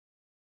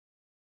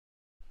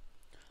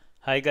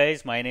Hi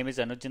guys, my name is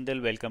Anuj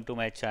Jindal. Welcome to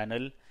my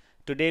channel.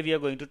 Today we are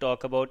going to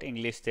talk about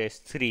English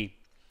Test 3.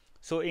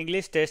 So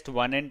English Test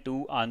 1 and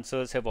 2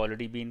 answers have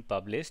already been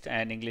published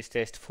and English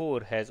Test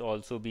 4 has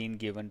also been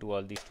given to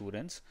all the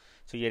students.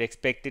 So you're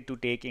expected to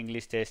take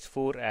English Test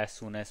 4 as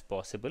soon as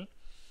possible.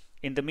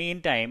 In the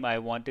meantime, I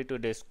wanted to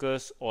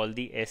discuss all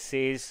the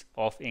essays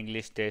of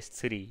English Test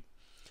 3.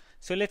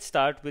 So let's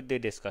start with the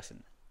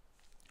discussion.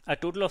 A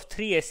total of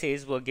 3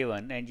 essays were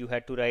given and you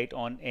had to write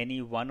on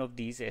any one of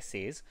these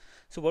essays.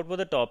 So what were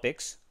the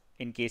topics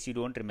in case you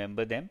don't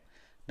remember them?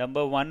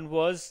 Number 1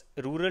 was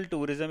rural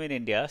tourism in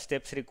India,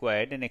 steps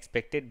required and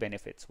expected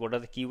benefits. What are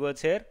the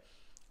keywords here?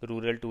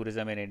 Rural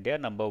tourism in India,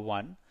 number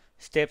 1,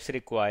 steps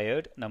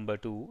required, number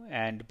 2,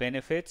 and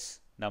benefits,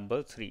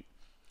 number 3.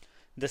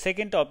 The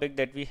second topic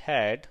that we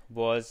had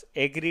was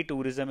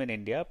agri-tourism in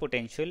India,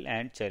 potential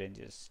and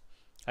challenges.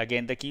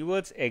 Again, the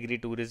keywords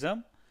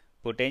agri-tourism,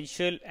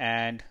 potential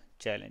and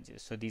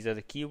challenges. So these are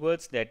the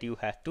keywords that you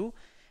have to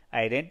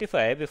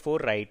identify before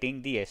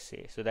writing the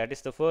essay. So that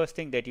is the first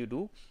thing that you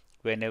do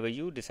whenever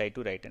you decide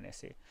to write an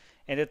essay.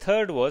 And the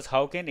third was,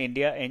 how can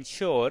India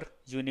ensure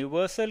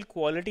universal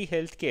quality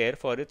healthcare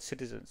for its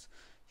citizens?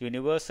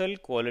 Universal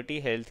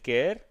quality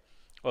healthcare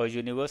or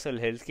universal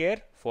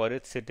healthcare for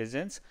its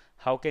citizens.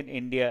 How can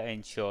India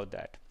ensure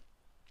that?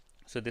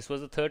 So this was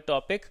the third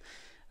topic.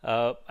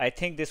 I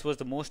think this was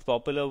the most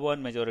popular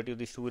one. Majority of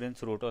the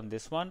students wrote on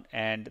this one,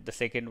 and the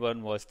second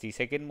one was the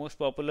second most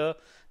popular.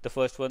 The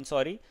first one,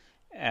 sorry,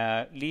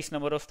 least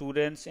number of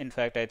students. In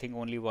fact, I think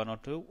only one or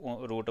two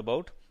wrote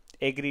about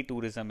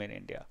agri-tourism in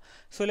India.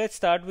 So let's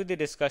start with the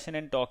discussion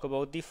and talk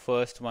about the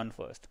first one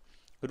first.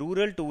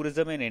 Rural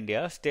tourism in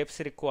India, steps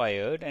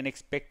required and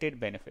expected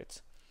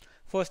benefits.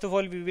 First of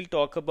all, we will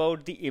talk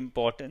about the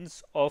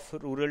importance of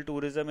rural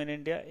tourism in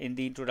India in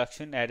the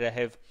introduction, as I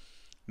have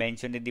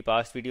mentioned in the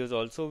past videos.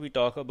 Also, we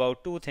talk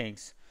about two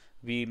things.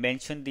 We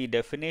mention the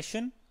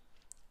definition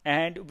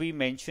and we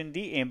mention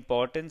the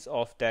importance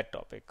of that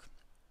topic.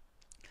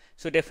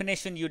 So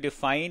definition, you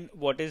define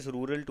what is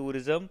rural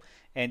tourism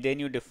and then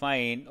you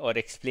define or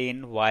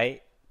explain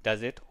why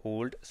does it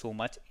hold so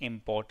much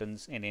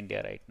importance in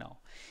India right now.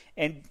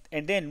 And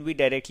then we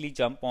directly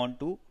jump on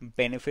to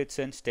benefits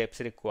and steps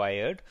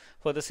required,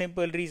 for the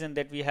simple reason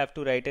that we have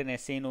to write an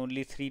essay in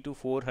only 300 to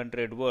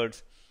 400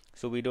 words.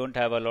 So we don't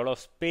have a lot of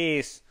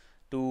space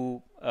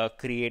to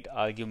create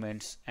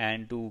arguments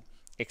and to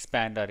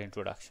expand our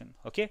introduction.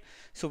 Okay,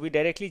 so we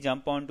directly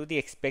jump on to the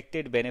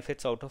expected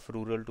benefits out of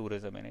rural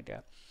tourism in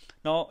India.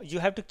 Now you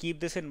have to keep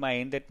this in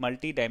mind that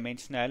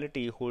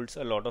multidimensionality holds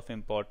a lot of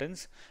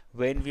importance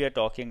when we are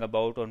talking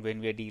about or when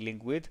we are dealing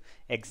with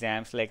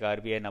exams like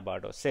RBI,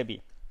 NABARD or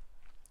SEBI.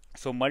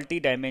 So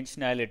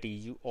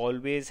multidimensionality, you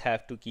always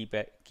have to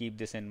keep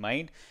this in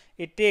mind.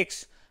 It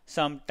takes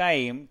some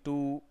time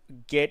to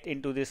get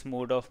into this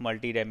mode of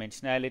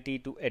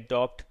multidimensionality, to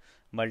adopt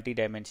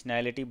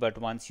multidimensionality, but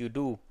once you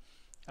do,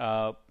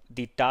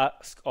 the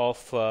task of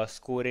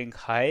scoring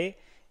high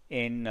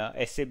in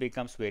essay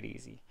becomes very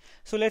easy.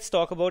 So let's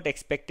talk about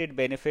expected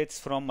benefits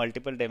from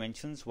multiple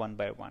dimensions one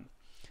by one.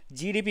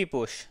 GDP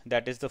push,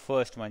 that is the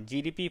first one.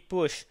 GDP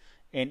push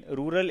in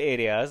rural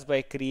areas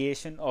by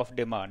creation of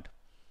demand.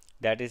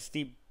 That is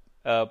the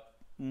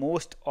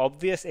most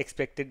obvious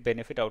expected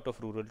benefit out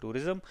of rural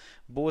tourism,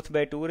 both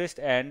by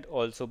tourist and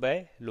also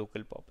by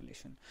local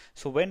population.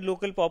 So when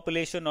local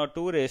population or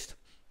tourists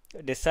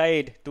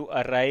decide to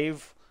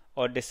arrive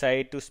or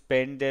decide to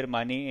spend their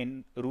money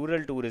in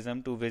rural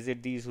tourism to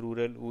visit these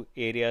rural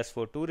areas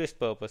for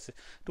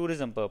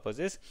tourism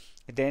purposes,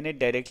 then it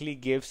directly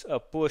gives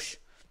a push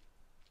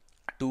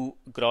to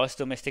gross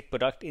domestic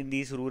product in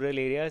these rural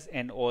areas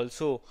and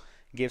also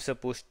gives a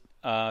push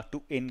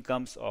to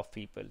incomes of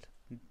people,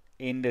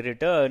 in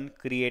return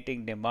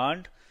creating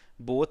demand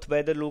both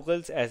by the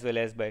locals as well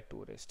as by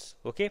tourists.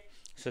 Okay,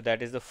 so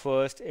that is the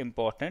first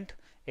important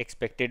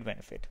expected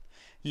benefit.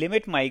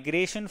 Limit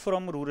migration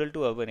from rural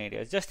to urban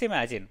areas. Just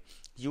imagine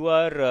you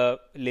are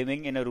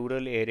living in a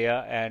rural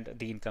area and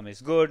the income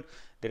is good,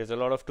 there is a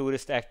lot of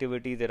tourist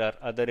activity, there are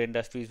other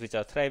industries which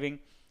are thriving.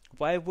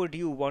 Why would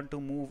you want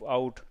to move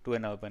out to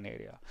an urban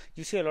area?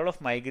 You see a lot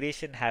of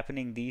migration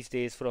happening these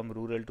days from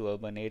rural to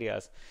urban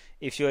areas.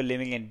 If you are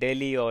living in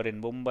Delhi or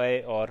in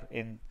Mumbai or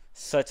in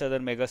such other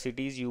mega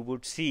cities, you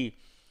would see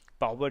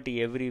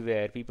poverty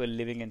everywhere, people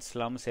living in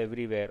slums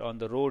everywhere, on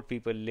the road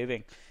people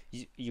living.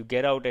 You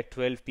get out at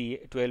 12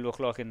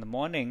 o'clock in the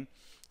morning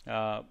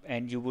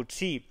and you would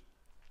see,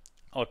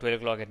 or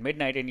 12 o'clock at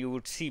midnight, and you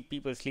would see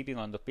people sleeping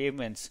on the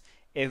pavements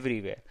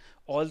everywhere.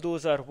 All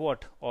those are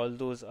what? All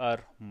those are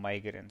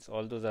migrants.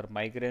 All those are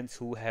migrants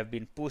who have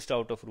been pushed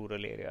out of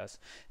rural areas.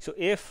 So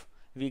if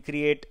we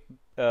create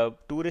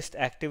tourist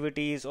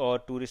activities or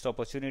tourist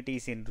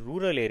opportunities in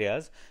rural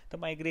areas, the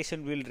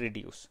migration will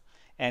reduce,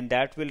 and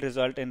that will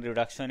result in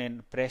reduction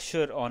in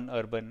pressure on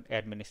urban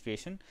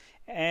administration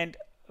and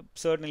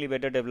certainly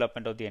better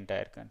development of the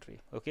entire country.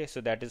 Okay,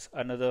 so that is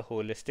another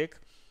holistic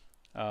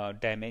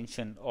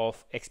dimension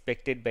of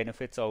expected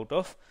benefits out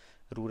of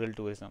rural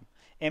tourism.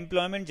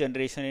 Employment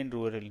generation in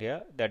rural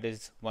India, that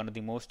is one of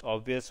the most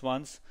obvious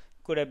ones.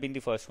 Could have been the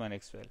first one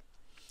as well.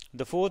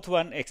 The fourth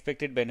one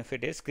expected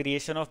benefit is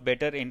creation of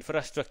better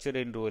infrastructure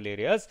in rural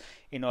areas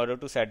in order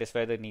to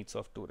satisfy the needs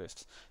of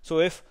tourists. So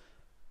if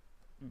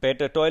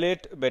better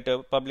toilet, better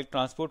public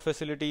transport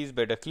facilities,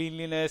 better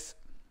cleanliness,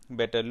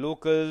 better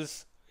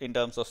locals in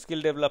terms of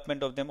skill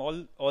development of them,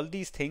 all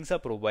these things are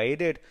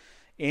provided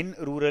in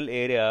rural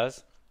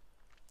areas,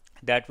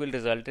 that will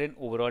result in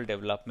overall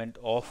development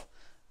of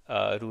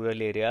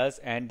rural areas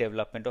and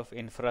development of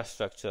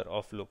infrastructure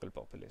of local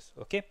populace.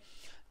 Okay.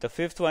 The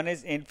fifth one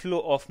is inflow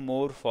of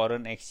more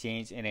foreign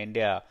exchange in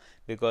India,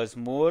 because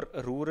more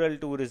rural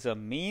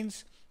tourism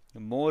means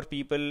more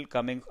people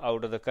coming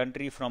out of the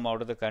country, from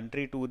out of the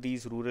country to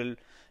these rural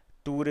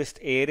tourist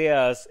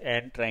areas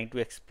and trying to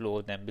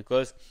explore them,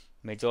 because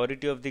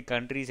majority of the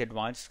countries,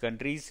 advanced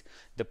countries,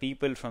 the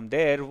people from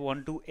there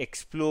want to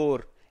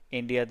explore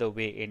India the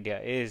way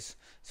India is.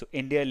 So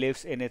India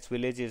lives in its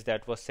villages,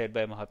 that was said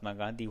by Mahatma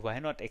Gandhi. Why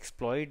not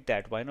exploit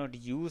that? Why not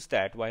use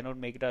that? Why not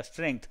make it our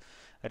strength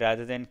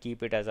rather than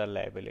keep it as a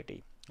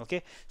liability?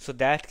 Okay, so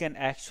that can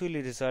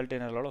actually result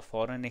in a lot of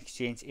foreign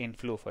exchange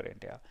inflow for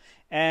India.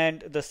 And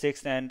the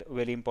sixth and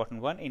very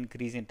important one,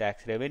 increase in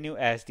tax revenue.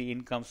 As the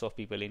incomes of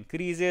people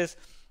increases,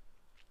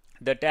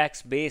 the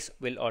tax base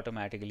will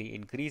automatically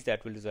increase.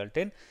 That will result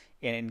in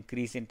an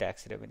increase in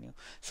tax revenue.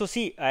 So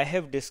see, I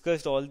have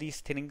discussed all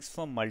these things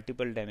from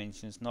multiple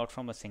dimensions, not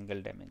from a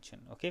single dimension.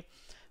 Okay,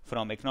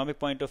 from economic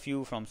point of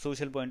view, from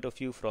social point of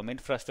view, from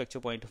infrastructure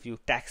point of view,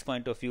 tax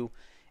point of view,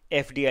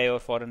 FDI or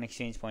foreign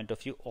exchange point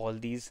of view, all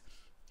these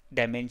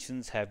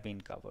dimensions have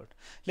been covered.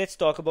 Let's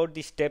talk about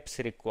the steps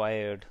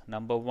required.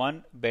 Number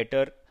one,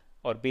 better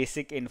or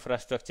basic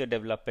infrastructure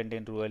development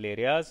in rural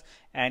areas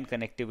and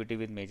connectivity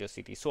with major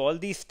cities. So all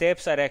these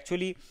steps are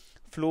actually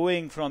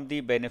flowing from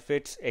the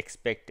benefits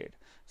expected.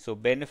 So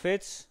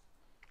benefits,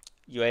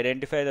 you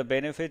identify the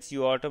benefits,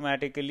 you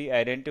automatically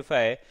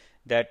identify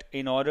that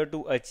in order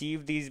to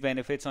achieve these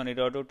benefits, or in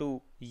order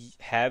to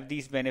have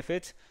these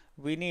benefits,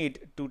 we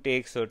need to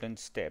take certain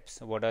steps.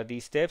 What are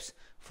these steps?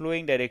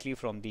 Flowing directly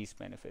from these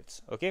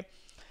benefits. Okay,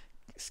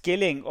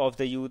 skilling of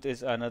the youth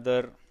is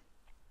another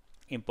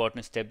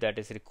important step that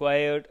is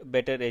required.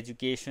 Better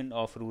education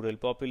of rural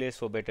populace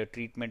for better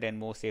treatment and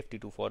more safety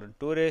to foreign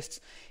tourists.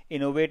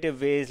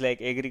 Innovative ways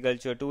like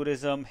agriculture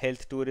tourism,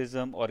 health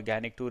tourism,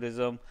 organic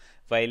tourism,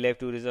 wildlife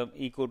tourism,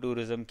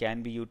 ecotourism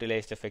can be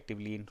utilized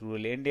effectively in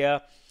rural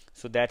India.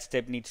 So that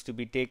step needs to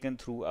be taken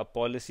through a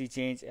policy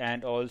change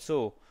and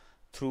also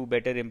through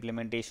better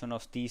implementation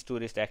of these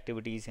tourist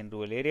activities in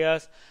rural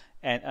areas.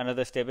 And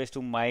another step is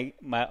to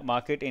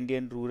market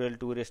Indian rural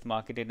tourist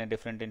market in a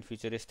different and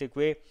futuristic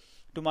way,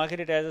 to market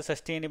it as a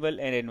sustainable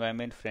and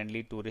environment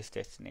friendly tourist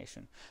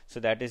destination. So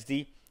that is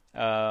the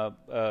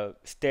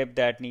step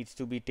that needs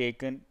to be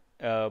taken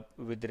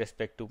with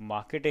respect to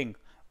marketing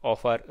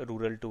of our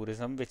rural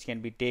tourism, which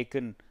can be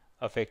taken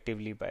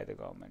effectively by the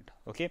government.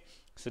 Okay,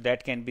 so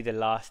that can be the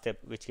last step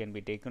which can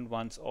be taken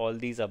once all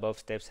these above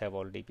steps have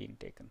already been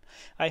taken.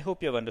 I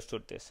hope you have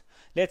understood this.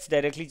 Let's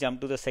directly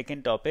jump to the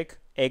second topic,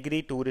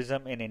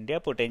 agri-tourism in India,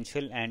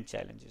 potential and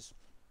challenges.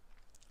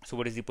 So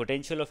what is the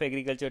potential of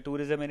agriculture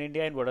tourism in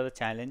India, and what are the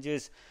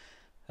challenges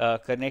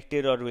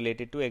connected or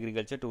related to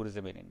agriculture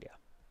tourism in India?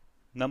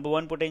 Number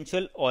one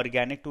potential,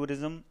 organic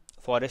tourism,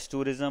 forest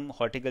tourism,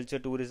 horticulture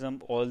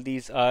tourism. All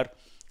these are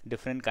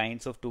different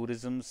kinds of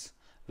tourisms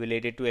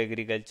related to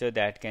agriculture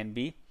that can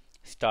be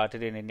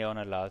started in India on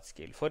a large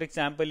scale. For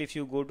example, if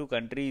you go to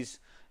countries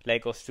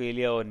like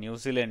Australia or New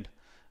Zealand,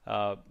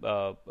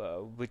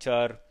 which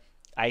are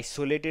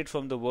isolated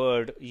from the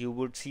world, you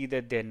would see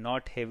that they're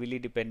not heavily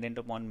dependent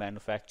upon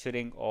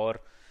manufacturing or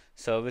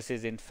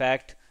services. In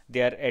fact,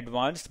 they are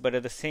advanced, but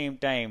at the same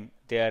time,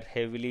 they are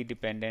heavily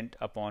dependent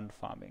upon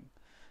farming.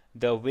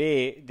 The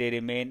way they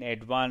remain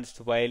advanced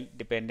while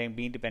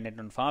being dependent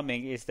on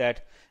farming is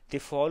that they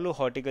follow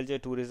horticulture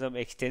tourism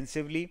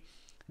extensively.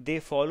 They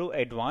follow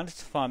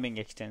advanced farming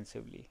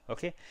extensively.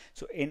 Okay,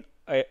 so in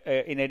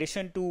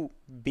addition to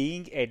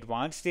being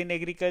advanced in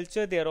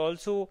agriculture, they are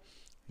also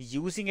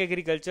using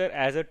agriculture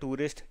as a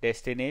tourist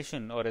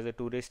destination or as a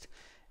tourist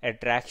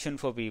attraction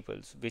for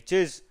peoples, which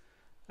is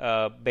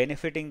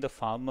benefiting the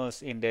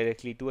farmers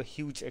indirectly to a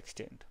huge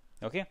extent.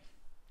 Okay.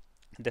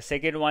 The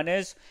second one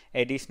is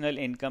additional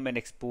income and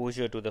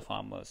exposure to the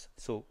farmers.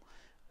 So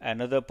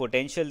another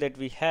potential that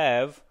we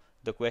have,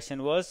 the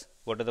question was,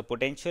 what are the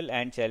potential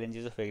and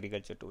challenges of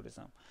agriculture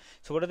tourism?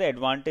 So what are the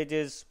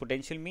advantages?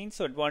 Potential means,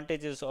 so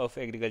advantages of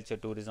agriculture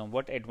tourism.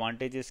 What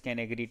advantages can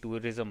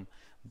agri-tourism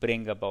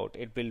bring about?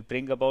 It will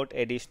bring about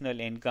additional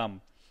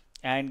income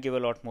and give a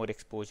lot more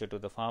exposure to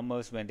the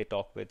farmers when they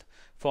talk with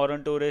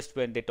foreign tourists,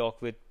 when they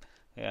talk with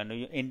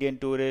Indian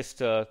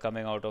tourists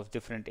coming out of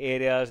different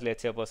areas.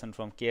 Let's say a person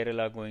from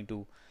Kerala going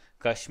to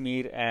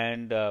Kashmir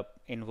and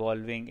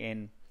involving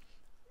in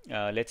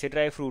let's say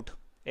dry fruit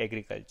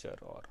agriculture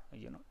or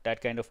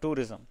that kind of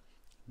tourism,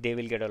 they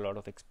will get a lot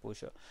of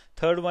exposure.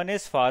 Third one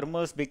is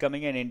farmers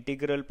becoming an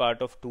integral part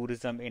of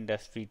tourism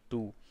industry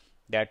too.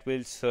 That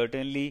will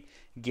certainly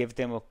give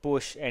them a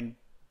push and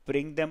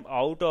bring them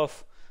out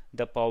of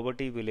the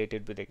poverty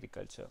related with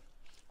agriculture.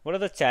 What are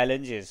the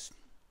challenges?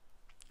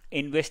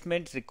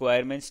 Investment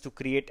requirements to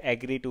create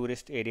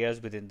agri-tourist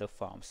areas within the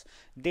farms.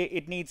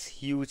 It needs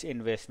huge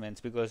investments,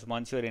 because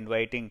once you're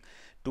inviting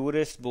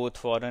tourists, both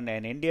foreign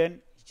and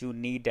Indian, you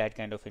need that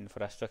kind of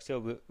infrastructure,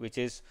 which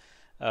is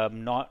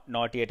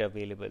not yet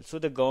available. So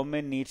the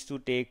government needs to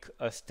take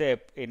a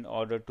step in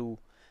order to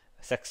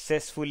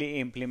successfully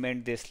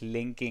implement this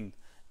linking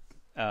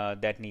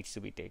that needs to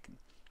be taken.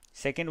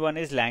 Second one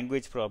is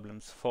language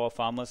problems. For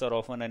farmers are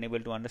often unable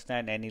to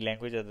understand any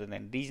language other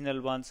than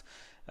regional ones.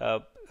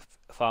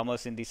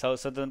 Farmers in the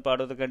southern part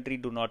of the country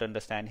do not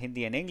understand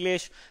Hindi and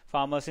English.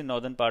 Farmers in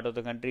northern part of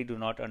the country do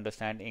not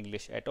understand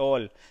English at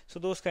all. So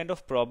those kind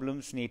of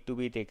problems need to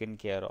be taken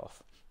care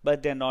of.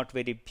 But they're not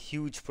very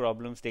huge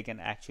problems. They can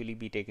actually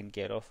be taken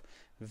care of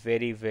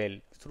very well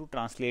through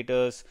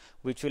translators,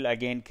 which will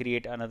again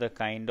create another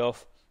kind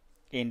of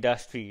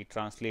industry.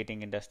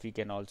 Translating industry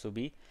can also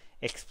be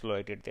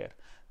exploited there.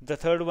 The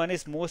third one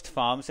is most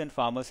farms and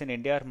farmers in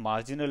India are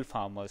marginal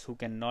farmers who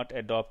cannot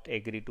adopt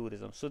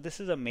agri-tourism. So this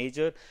is a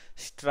major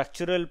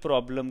structural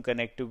problem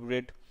connected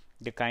with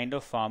the kind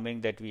of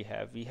farming that we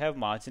have. We have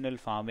marginal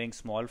farming,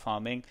 small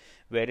farming,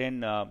 wherein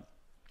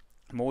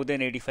more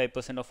than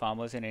 85% of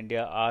farmers in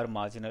India are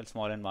marginal,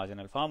 small and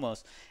marginal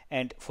farmers,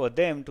 and for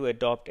them to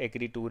adopt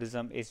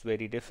agri-tourism is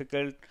very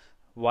difficult.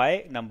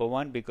 Why? Number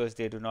one, because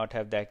they do not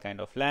have that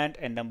kind of land,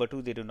 and number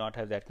two, they do not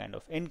have that kind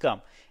of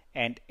income.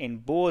 And in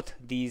both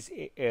these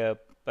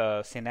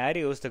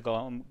scenarios, the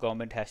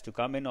government has to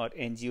come in, or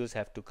NGOs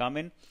have to come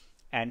in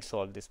and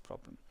solve this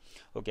problem.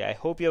 Okay, I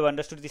hope you have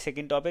understood the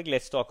second topic.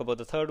 Let's talk about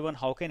the third one.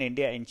 How can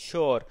India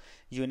ensure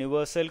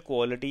universal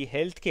quality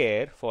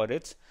healthcare for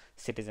its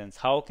citizens?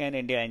 How can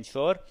India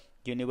ensure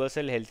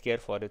universal healthcare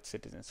for its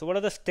citizens? So what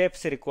are the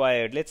steps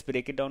required? Let's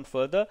break it down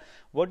further.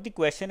 What the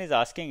question is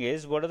asking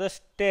is, what are the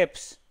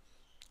steps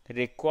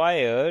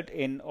required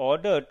in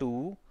order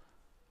to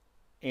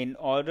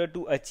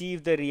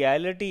achieve the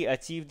reality,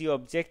 achieve the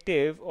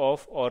objective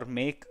of, or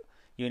make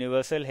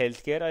universal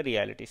healthcare a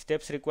reality?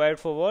 Steps required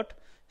for what?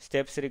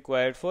 Steps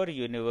required for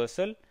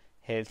universal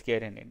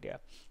healthcare in India.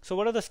 So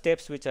what are the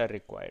steps which are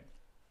required?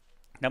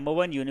 Number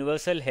one,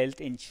 universal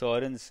health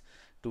insurance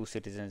to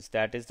citizens.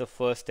 That is the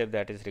first step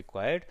that is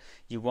required.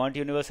 You want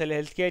universal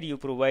healthcare, you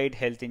provide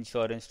health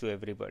insurance to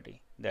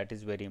everybody. That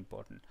is very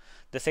important.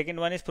 The second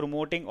one is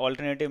promoting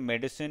alternative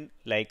medicine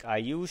like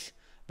Ayush,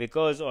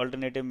 because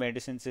alternative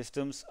medicine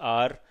systems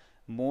are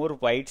more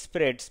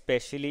widespread,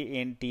 especially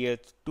in tier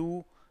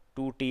 2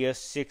 to tier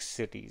 6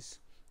 cities.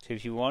 So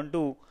if you want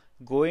to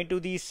go into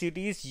these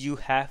cities, you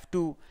have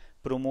to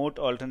promote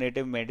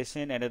alternative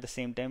medicine and at the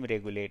same time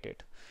regulate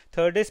it.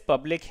 Third is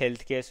public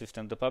healthcare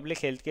system. The public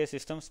healthcare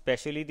system,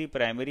 especially the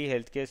primary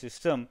healthcare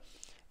system,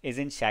 is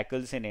in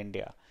shackles in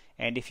India.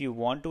 And if you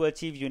want to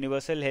achieve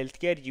universal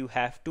healthcare, you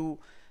have to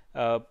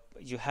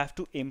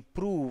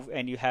improve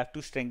and you have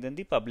to strengthen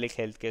the public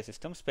healthcare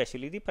system,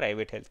 especially the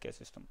private healthcare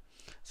system.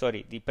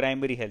 The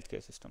primary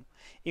healthcare system.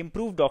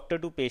 Improve doctor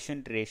to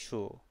patient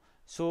ratio.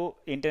 So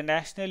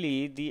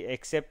internationally, the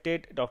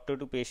accepted doctor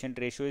to patient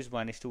ratio is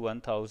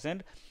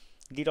 1:1000.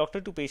 The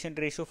doctor to patient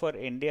ratio for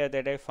India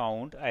that I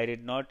found, I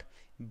did not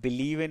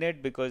believe in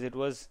it, because it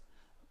was,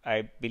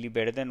 I believe,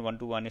 better than 1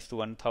 to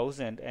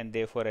 1:1000, and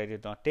therefore I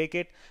did not take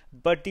it.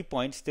 But the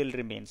point still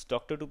remains.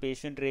 Doctor to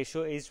patient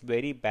ratio is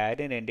very bad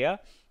in India.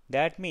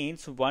 That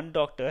means one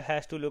doctor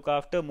has to look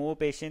after more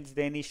patients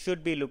than he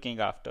should be looking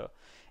after,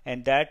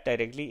 and that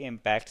directly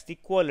impacts the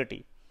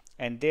quality,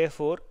 and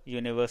therefore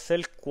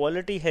universal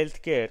quality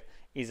healthcare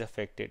is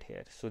affected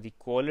here. So the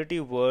quality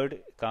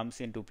word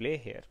comes into play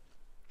here.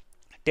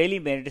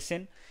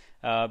 Telemedicine,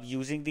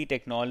 using the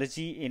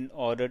technology in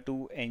order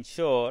to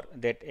ensure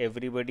that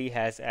everybody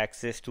has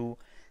access to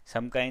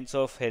some kinds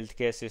of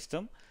healthcare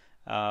system.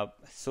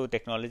 So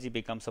technology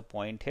becomes a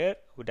point here.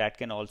 That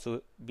can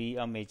also be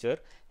a major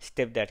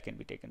step that can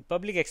be taken.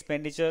 Public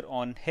expenditure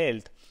on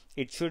health,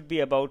 it should be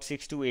about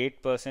 6 to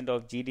 8%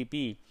 of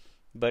GDP,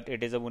 but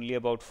it is only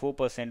about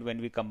 4%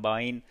 when we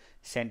combine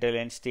central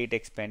and state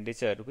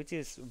expenditure, which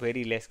is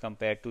very less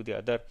compared to the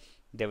other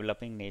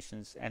developing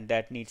nations, and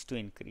that needs to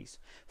increase.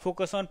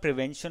 Focus on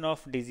prevention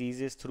of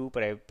diseases through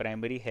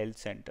primary health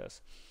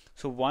centers.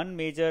 So one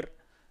major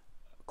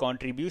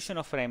contribution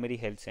of primary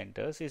health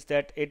centers is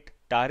that it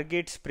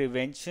targets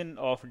prevention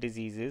of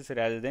diseases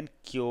rather than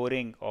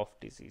curing of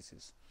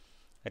diseases.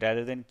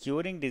 Rather than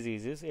curing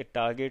diseases, it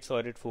targets or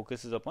it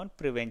focuses upon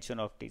prevention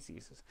of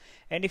diseases.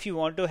 And if you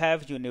want to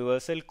have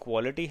universal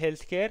quality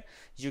healthcare,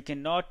 you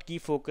cannot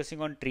keep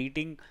focusing on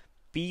treating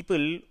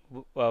people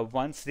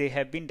once they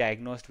have been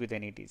diagnosed with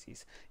any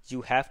disease.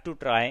 You have to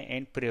try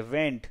and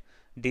prevent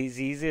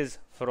diseases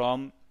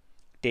from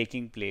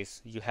taking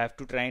place. You have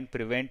to try and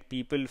prevent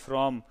people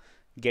from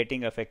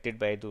getting affected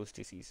by those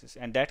diseases,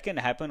 and that can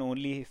happen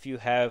only if you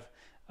have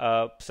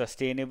a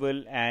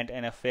sustainable and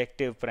an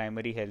effective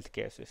primary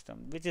healthcare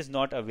system, which is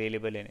not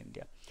available in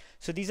India.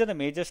 So these are the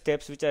major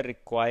steps which are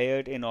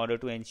required in order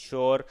to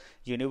ensure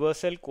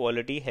universal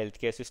quality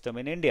healthcare system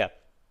in India.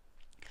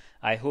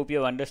 I hope you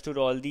have understood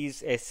all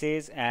these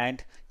essays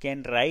and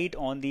can write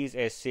on these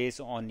essays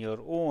on your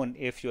own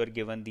if you are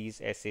given these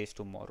essays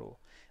tomorrow.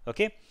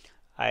 Okay,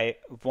 I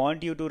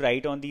want you to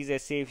write on these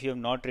essays if you have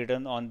not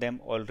written on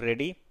them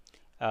already.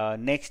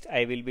 Next,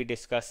 I will be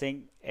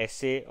discussing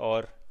essay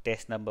or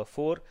test number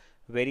 4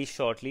 very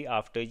shortly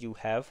after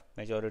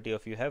majority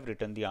of you have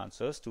written the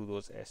answers to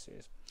those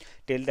essays.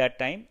 Till that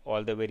time,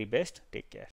 all the very best. Take care.